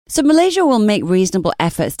So Malaysia will make reasonable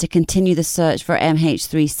efforts to continue the search for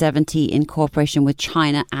MH370 in cooperation with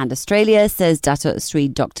China and Australia, says Datuk Sri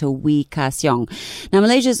Dr. Wee Ka Siong. Now,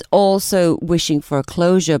 Malaysia is also wishing for a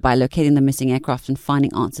closure by locating the missing aircraft and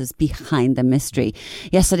finding answers behind the mystery.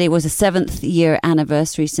 Yesterday was the 7th year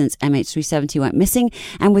anniversary since MH370 went missing,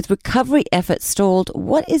 and with recovery efforts stalled,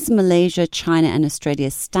 what is Malaysia, China and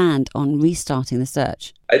Australia's stand on restarting the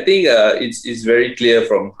search? I think it's very clear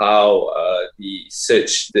from how the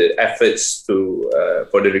efforts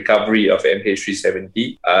for the recovery of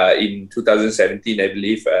MH370 in 2017, I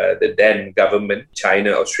believe the then government,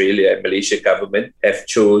 China, Australia, and Malaysia government have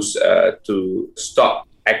chose to stop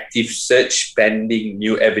active search pending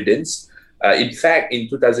new evidence. In fact, in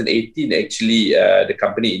 2018, actually, the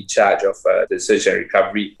company in charge of the search and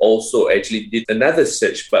recovery also actually did another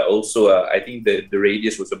search, but also I think the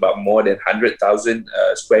radius was about more than 100,000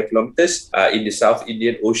 square kilometers in the South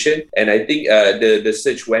Indian Ocean. And I think the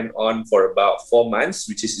search went on for about 4 months,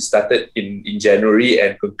 which is started in January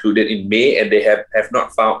and concluded in May, and they have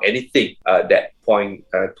not found anything that point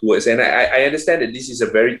towards. And I understand that this is a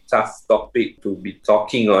very tough topic to be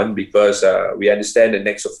talking on because we understand the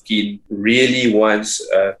next of kin really wants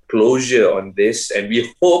closure on this, and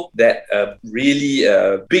we hope that really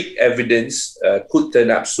big evidence could turn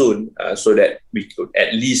up soon so that we could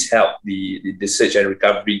at least help the search and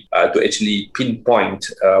recovery to actually pinpoint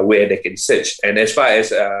where they can search. And as far as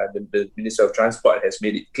the Minister of Transport has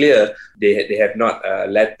made it clear, they have not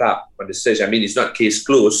let up on the search. I mean, it's not case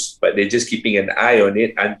closed, but they're just keeping an eye on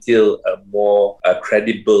it until more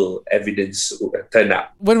credible evidence turn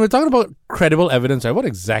up. When we're talking about credible evidence, right, what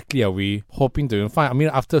exactly are we hoping to find? I mean,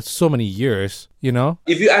 after so many years, you know?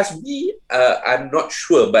 If you ask me, I'm not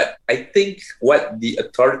sure, but I think what the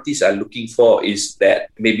authorities are looking for is that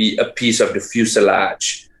maybe a piece of the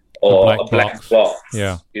fuselage or a black box.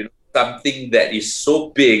 Yeah. You know, something that is so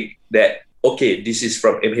big that, okay, this is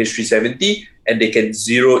from MH370, and they can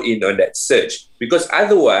zero in on that search. Because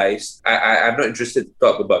otherwise, I'm not interested to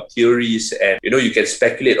talk about theories and, you can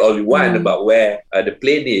speculate all you want about where the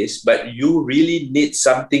plane is, but you really need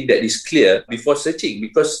something that is clear before searching.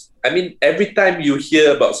 Because, I mean, every time you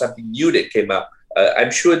hear about something new that came up,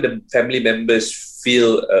 I'm sure the family members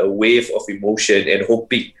feel a wave of emotion and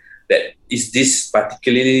hoping that is this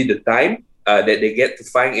particularly the time that they get to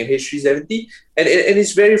find MH370, and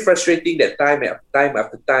it's very frustrating that time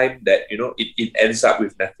after time that it ends up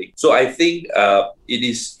with nothing. So I think it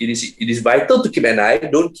is vital to keep an eye.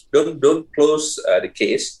 Don't close the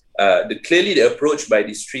case. Clearly the approach by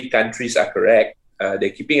these three countries are correct. They're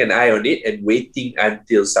keeping an eye on it and waiting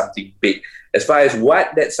until something big. As far as what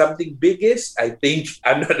that something big is, I think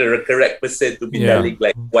I'm not the correct person to be telling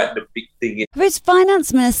what the big thing is. His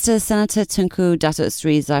Finance Minister, Senator Tunku Datuk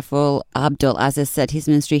Sri Zaiful Abdul Aziz, said his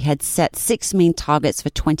ministry had set 6 main targets for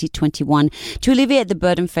 2021 to alleviate the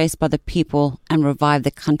burden faced by the people and revive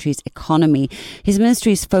the country's economy. His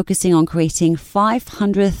ministry is focusing on creating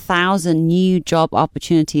 500,000 new job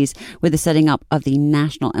opportunities with the setting up of the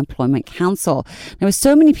National Employment Council. Now, with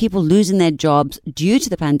so many people losing their jobs due to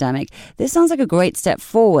the pandemic, this sounds like a great step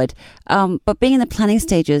forward. But being in the planning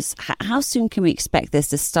stages, how soon can we expect this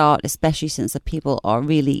to start, especially since the people are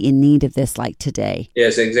really in need of this like today?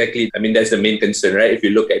 Yes, exactly. I mean, that's the main concern, right? If you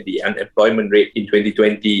look at the unemployment rate in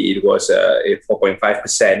 2020, it was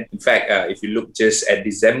 4.5%. In fact, if you look just at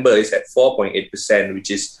December, it's at 4.8%, which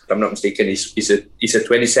is, if I'm not mistaken, is a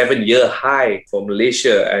 27-year high for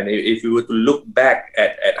Malaysia. And if we were to look back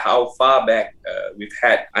at how far back we've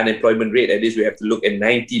had unemployment rate, at least we have to look at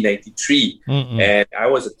 1993. And I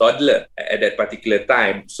was a toddler at that particular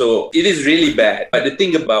time. So it is really bad. But the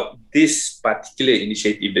thing about this particular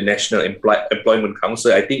initiative, the National Employment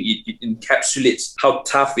Council, I think it encapsulates how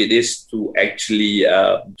tough it is to actually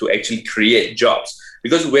create jobs.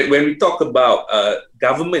 Because when we talk about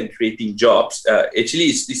government creating jobs, actually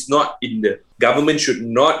it's not in the government should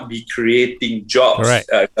not be creating jobs. Right.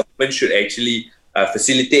 Government should actually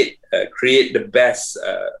facilitate, create the best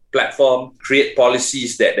platform, create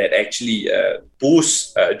policies that actually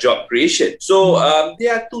boost job creation. So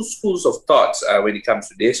there are two schools of thoughts when it comes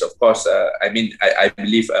to this. Of course, I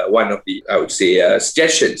believe one of the,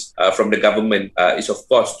 suggestions from the government is, of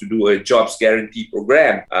course, to do a jobs guarantee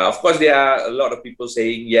program. Of course, there are a lot of people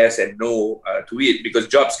saying yes and no to it, because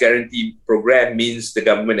jobs guarantee program means the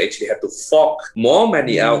government actually have to fork more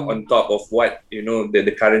money out on top of what,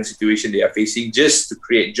 the current situation they are facing just to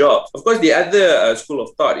create jobs. Of course, the other school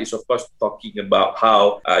of thought is, of course, talking about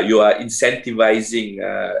how you are incentivizing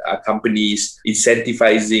companies,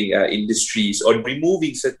 incentivizing industries, or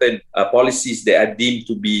removing certain policies that are deemed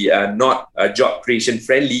to be not job creation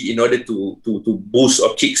friendly in order to boost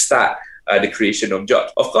or kickstart the creation of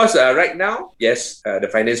jobs. Of course, right now, yes, the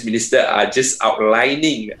finance minister are just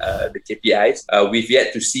outlining the KPIs. We've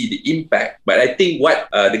yet to see the impact. But I think what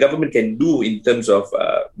the government can do in terms of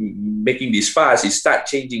making this fast is start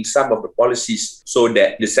changing some of the policies so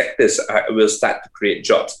that the sectors will start to create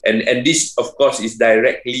jobs. And this, of course, is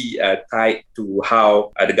directly tied to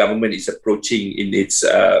how the government is approaching in its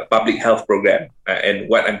public health program. And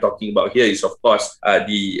what I'm talking about here is, of course,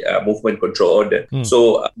 the movement control order.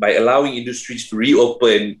 So by allowing industries to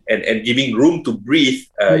reopen and giving room to breathe,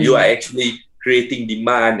 you are actually creating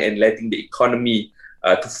demand and letting the economy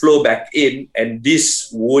to flow back in. And this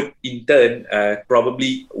would, in turn,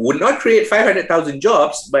 probably would not create 500,000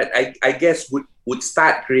 jobs, but I guess would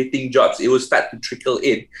start creating jobs. It will start to trickle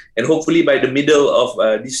in. And hopefully by the middle of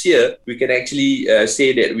this year, we can actually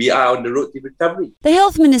say that we are on the road to recovery. The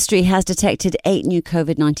Health Ministry has detected 8 new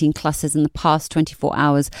COVID-19 clusters in the past 24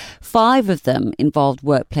 hours. 5 of them involved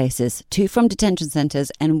workplaces, 2 from detention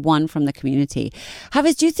centres and 1 from the community.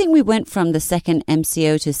 Hafiz, do you think we went from the second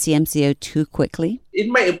MCO to CMCO too quickly? In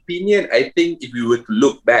my opinion, I think if we were to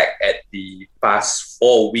look back at the past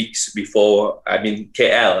 4 weeks before,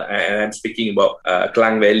 KL, and I'm speaking about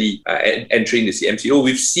Klang Valley entering the CMCO,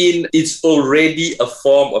 we've seen it's already a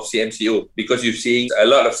form of CMCO because you're seeing a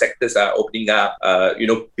lot of sectors are opening up.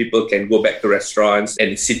 People can go back to restaurants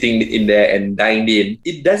and sitting in there and dine in.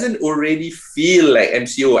 It doesn't already feel like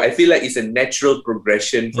MCO. I feel like it's a natural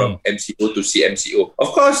progression from MCO to CMCO.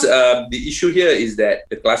 Of course, the issue here is that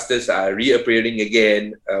the clusters are reappearing again.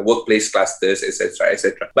 Workplace clusters,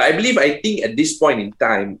 etc. But I think at this point in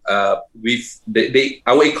time, our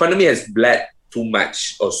economy has bled too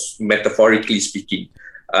much, or metaphorically speaking.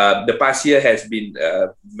 The past year has been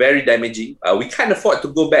very damaging. We can't afford to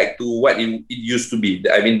go back to what it used to be.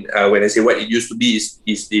 When I say what it used to be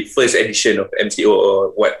is the first edition of MCO,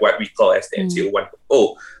 or what we call as the MCO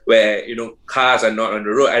 1.0, where cars are not on the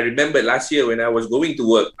road. I remember last year when I was going to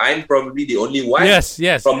work, I'm probably the only one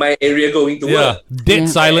from my area going to work. Dead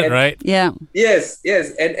silent, right? Yeah. Yes.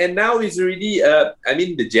 And now it's already,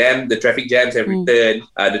 the traffic jams have returned,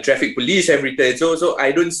 the traffic police have returned. So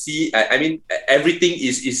I don't see, everything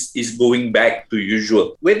is going back to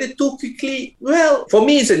usual. Whether too quickly, well, for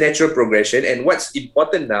me, it's a natural progression. And what's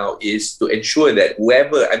important now is to ensure that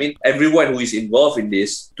everyone who is involved in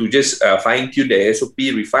this, to just fine-tune the SOP,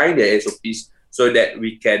 refine the SOPs, so that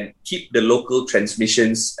we can keep the local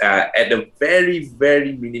transmissions at a very,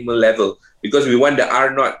 very minimal level. Because we want the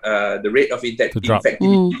R0, the rate of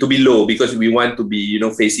infectivity to be low, because we want to be,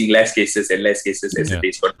 facing less cases and less cases as the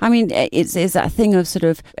days go on. It's that thing of sort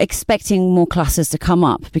of expecting more clusters to come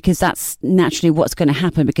up, because that's naturally what's going to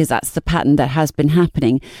happen, because that's the pattern that has been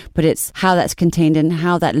happening. But it's how that's contained and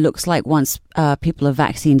how that looks like once people are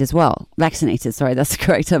vaccinated as well. Vaccinated, sorry, that's the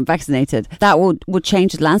correct term, vaccinated. That will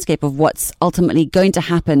change the landscape of what's ultimately going to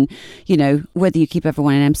happen, whether you keep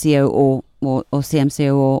everyone in MCO or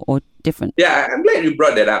CMCO or different. Yeah, I'm glad you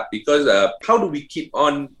brought that up, because how do we keep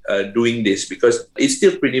on doing this? Because it's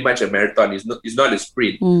still pretty much a marathon. It's not a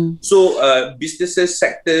sprint. So businesses,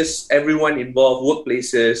 sectors, everyone involved,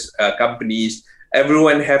 workplaces, companies,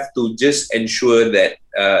 everyone have to just ensure that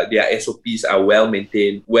their SOPs are well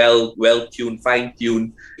maintained, well tuned, fine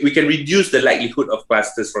tuned. We can reduce the likelihood of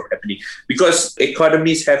clusters from happening, because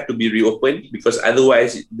economies have to be reopened, because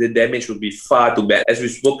otherwise the damage will be far too bad. As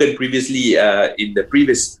we've spoken previously in the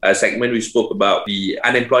previous segment, we spoke about the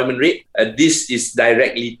unemployment rate. This is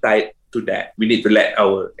directly tied to that. We need to let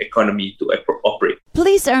our economy to operate.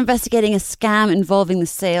 Police are investigating a scam involving the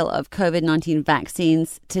sale of COVID-19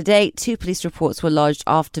 vaccines. To date, 2 police reports were lodged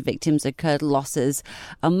after victims incurred losses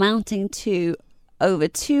amounting to over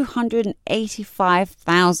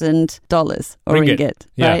 $285,000 or ringgit.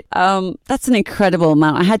 Right? That's an incredible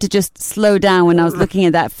amount. I had to just slow down when I was looking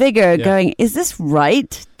at that figure, going, is this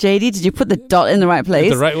right? JD, did you put the dot in the right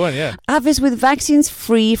place? The right one, yeah. Hafiz, with vaccines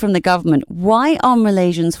free from the government, why are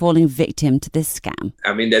Malaysians falling victim to this scam?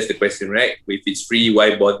 That's the question, right? If it's free,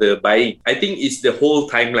 why bother buying? I think it's the whole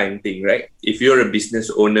timeline thing, right? If you're a business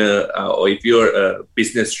owner, or if you're a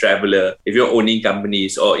business traveler, if you're owning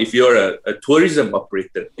companies, or if you're a tourism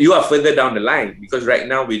operator, you are further down the line, because right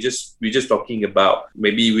now we're just talking about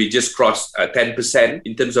maybe we just crossed 10%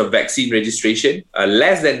 in terms of vaccine registration.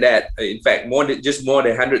 Less than that, in fact, more than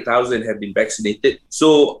 100,000 have been vaccinated.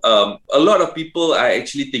 So a lot of people are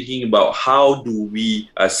actually thinking about how do we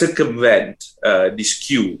circumvent this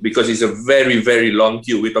queue, because it's a very, very long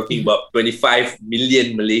queue. We're talking about 25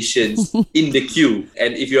 million Malaysians in the queue.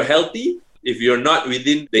 And if you're healthy, if you're not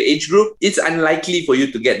within the age group, it's unlikely for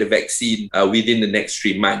you to get the vaccine within the next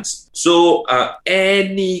 3 months. So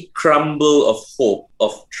any crumble of hope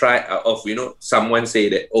of someone say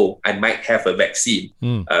that, oh, I might have a vaccine,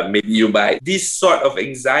 maybe you buy. This sort of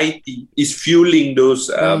anxiety is fueling those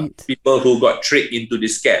people who got tricked into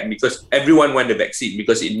this scam, because everyone want the vaccine,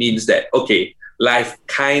 because it means that, okay, life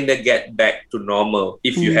kind of get back to normal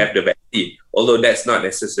if you have the vaccine, although that's not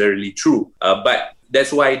necessarily true. But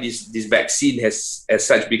that's why this vaccine has as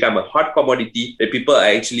such become a hot commodity, that people are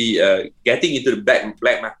actually getting into the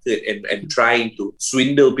black market and trying to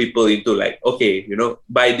swindle people into like, okay,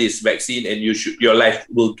 buy this vaccine and your life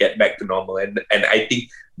will get back to normal. And I think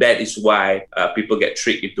that is why people get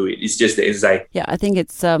tricked into it. It's just the anxiety. Yeah, I think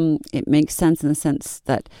it makes sense in the sense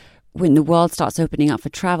that when the world starts opening up for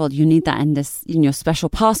travel, you need that in your special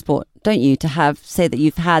passport, don't you, to say that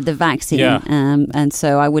you've had the vaccine. Yeah. And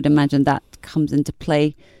so I would imagine that comes into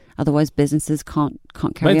play. Otherwise, businesses can't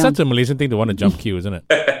carry But it's on. such a Malaysian thing to want to jump queue, isn't it?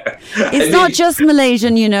 It's not just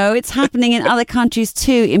Malaysian, it's happening in other countries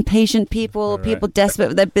too. Impatient people, people desperate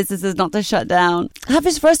for their businesses not to shut down.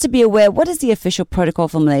 Hafiz, for us to be aware, what is the official protocol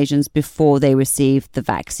for Malaysians before they receive the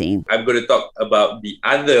vaccine? I'm going to talk about the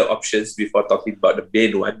other options before talking about the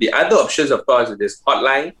main one. The other options, of course, there's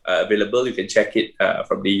hotline available. You can check it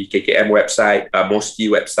from the KKM website, MOSTI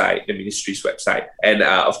website, the ministry's website. And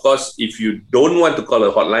of course, if you don't want to call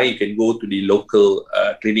a hotline, you can go to the local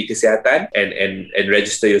clinic kesihatan and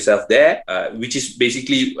register yourself there, which is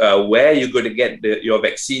basically where you're going to get your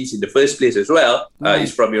vaccines in the first place as well,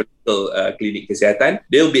 is from your local clinic kesihatan.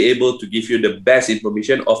 They'll be able to give you the best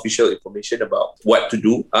information, official information about what to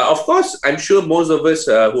do. Of course, I'm sure most of us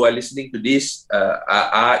who are listening to this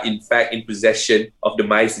are in fact in possession of the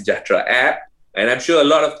MySejahtera app. And I'm sure a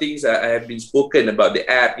lot of things have been spoken about the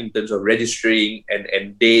app in terms of registering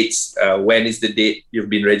and dates. When is the date you've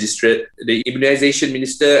been registered? The Immunization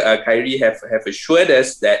Minister, Khairi, have assured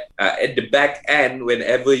us that at the back end,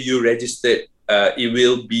 whenever you registered, it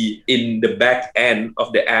will be in the back end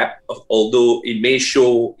of the app, although it may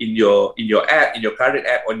show in your app, in your current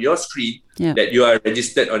app on your screen, that you are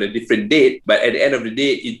registered on a different date. But at the end of the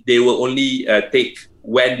day, they will only take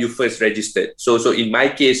when you first registered. So in my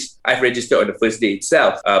case, I've registered on the first day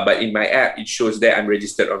itself, but in my app, it shows that I'm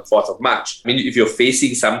registered on 4th of March. I mean, if you're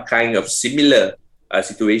facing some kind of similar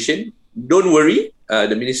situation, don't worry.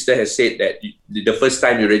 The minister has said that the first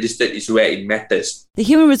time you registered is where it matters. The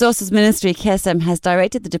Human Resources Ministry, KSM, has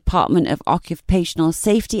directed the Department of Occupational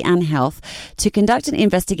Safety and Health to conduct an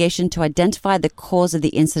investigation to identify the cause of the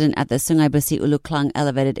incident at the Sungai Besi Ulu Klang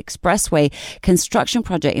Elevated Expressway construction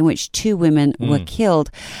project in which 2 women were killed.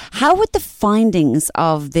 How would the findings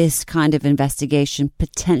of this kind of investigation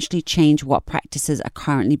potentially change what practices are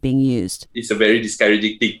currently being used? It's a very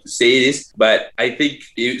discouraging thing to say this, but I think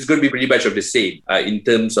it's going to be pretty much of the same in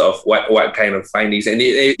terms of what kind of findings. And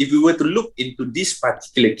if we were to look into this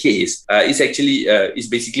particular case, it's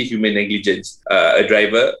basically human negligence. A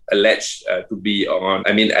driver alleged to be on,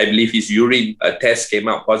 I believe his urine test came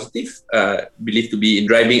out positive, believed to be in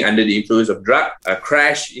driving under the influence of drug,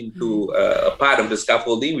 crashed into a part of the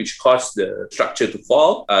scaffolding which caused the structure to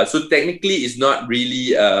fall. So technically, it's not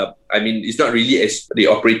really it's not really the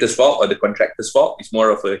operator's fault or the contractor's fault. It's more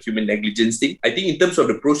of a human negligence thing. I think in terms of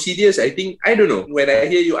the procedures, I don't know. When I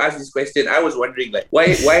hear you ask this question, I was wondering why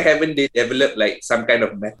haven't they developed some kind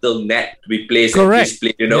of metal net to be placed at this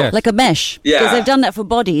place, Yes. Like a mesh. Yeah. Because they've done that for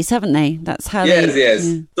bodies, haven't they? That's how Yes.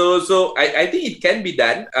 Yeah. So I think it can be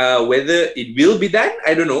done. Whether it will be done,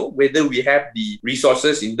 I don't know. Whether we have the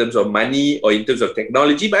resources in terms of money or in terms of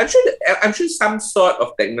technology, but I'm sure some sort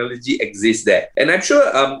of technology exists there. And I'm sure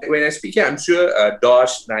when I speak here, I'm sure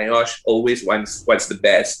DOSH, NIOSH always wants the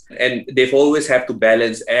best. And they've always have to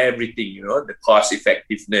balance everything, the cost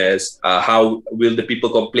effectiveness, how will the people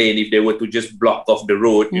complain if they were to just block off the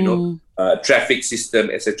road, traffic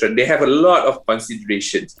system, etc. They have a lot of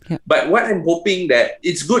considerations. Yeah. But what I'm hoping that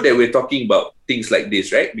it's good that we're talking about things like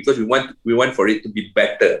this, right? Because we want for it to be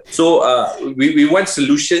better. So we want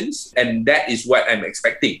solutions, and that is what I'm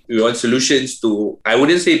expecting. We want solutions to, I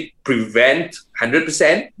wouldn't say prevent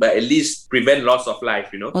 100%, but at least prevent loss of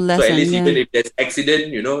life, Or so lessen, at least even if there's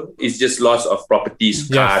accident, it's just loss of properties,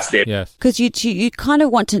 cars. Yes. Because you kind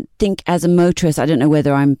of want to think as a motorist, I don't know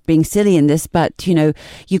whether I'm being silly in this, but,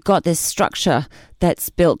 you've got this structure that's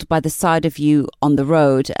built by the side of you on the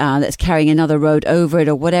road, that's carrying another road over it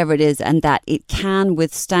or whatever it is, and that it can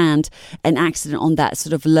withstand an accident on that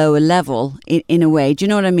sort of lower level in a way. Do you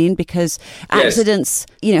know what I mean? Because accidents,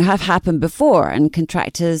 have happened before, and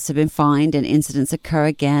contractors have been fined and incidents occur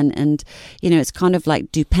again. And, it's kind of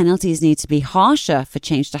like, do penalties need to be harsher for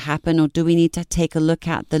change to happen, or do we need to take a look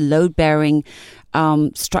at the load-bearing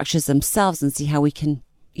structures themselves and see how we can,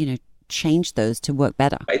 change those to work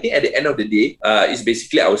better? I think at the end of the day, it's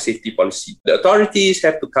basically our safety policy. The authorities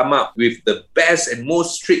have to come up with the best and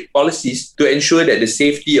most strict policies to ensure that the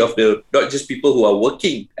safety of not just people who are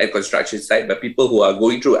working at construction site, but people who are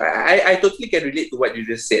going through. I totally can relate to what you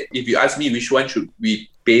just said. If you ask me which one should we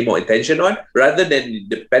pay more attention on, rather than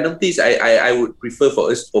the penalties, I would prefer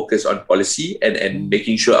for us to focus on policy and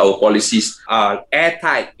making sure our policies are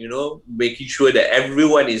airtight, making sure that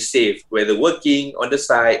everyone is safe, whether working on the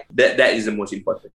site. That is the most important.